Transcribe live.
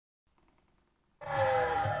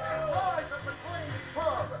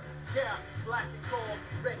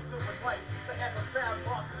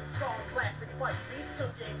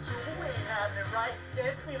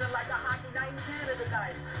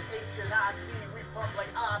We pump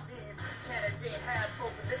like IVs. Canadian hats,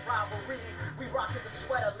 ultimate rivalry. We rockin' the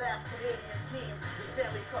sweater, last Canadian team. The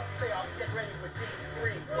Stanley Cup playoffs, get ready for Game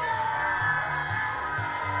 3.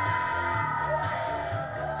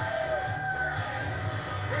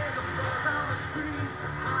 There's a buzz on the street,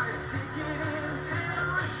 hottest ticket in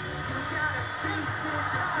town. You gotta see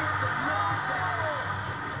this, as if there's no doubt.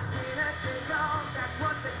 It's winner take all, that's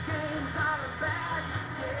what the game's all about.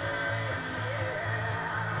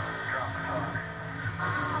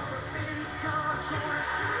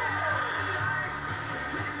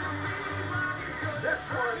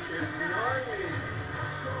 This one is behind me.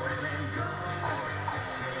 Scoring goals,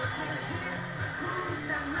 taking hits. Who's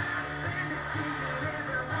that last bandit keeping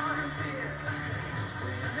everyone fits?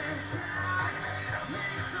 Scream and shout,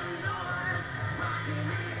 make some noise. Rocking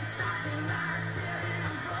it, something like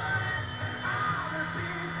chilling boys. All the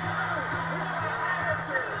big girls, the shine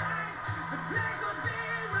the lights. The place will be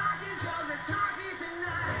rocking 'cause it's hockey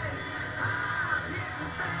tonight. I'm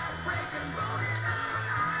hitting fast, breaking, rolling on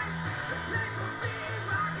ice. The place will be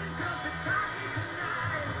rocking 'cause it's hockey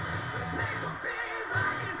tonight. The place will be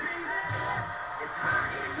rocking, baby. It's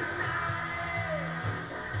hockey tonight.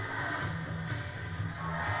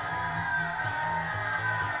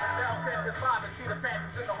 Montreal Center's 5 and see the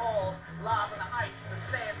Phantoms in the halls. Live on the ice in the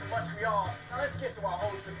stands in Montreal. Now let's get to our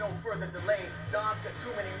host with no further delay. Don's got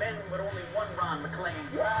too many men, but only one Ron McLean.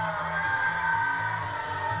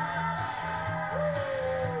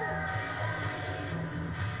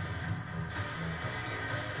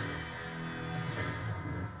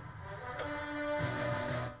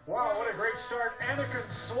 Wow, what a great start.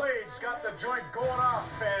 Annakin Slayd's got the joint going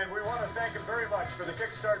off, and we want to thank him very much for the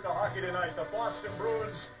kickstart to hockey tonight. The Boston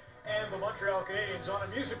Bruins and the Montreal Canadiens. On a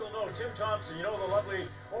musical note, Tim Thompson, you know the lovely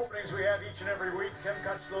openings we have each and every week. Tim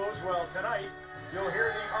cuts those. Well, tonight, you'll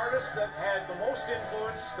hear the artist that had the most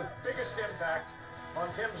influence, the biggest impact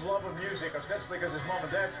on Tim's love of music, especially because his mom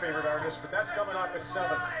and dad's favorite artist, but that's coming up at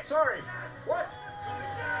 7. Sorry, what?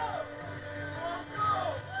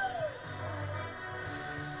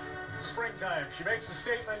 Springtime. She makes a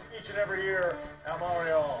statement each and every year at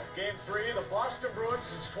Montreal. Game 3, the Boston Bruins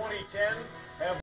since 2010 have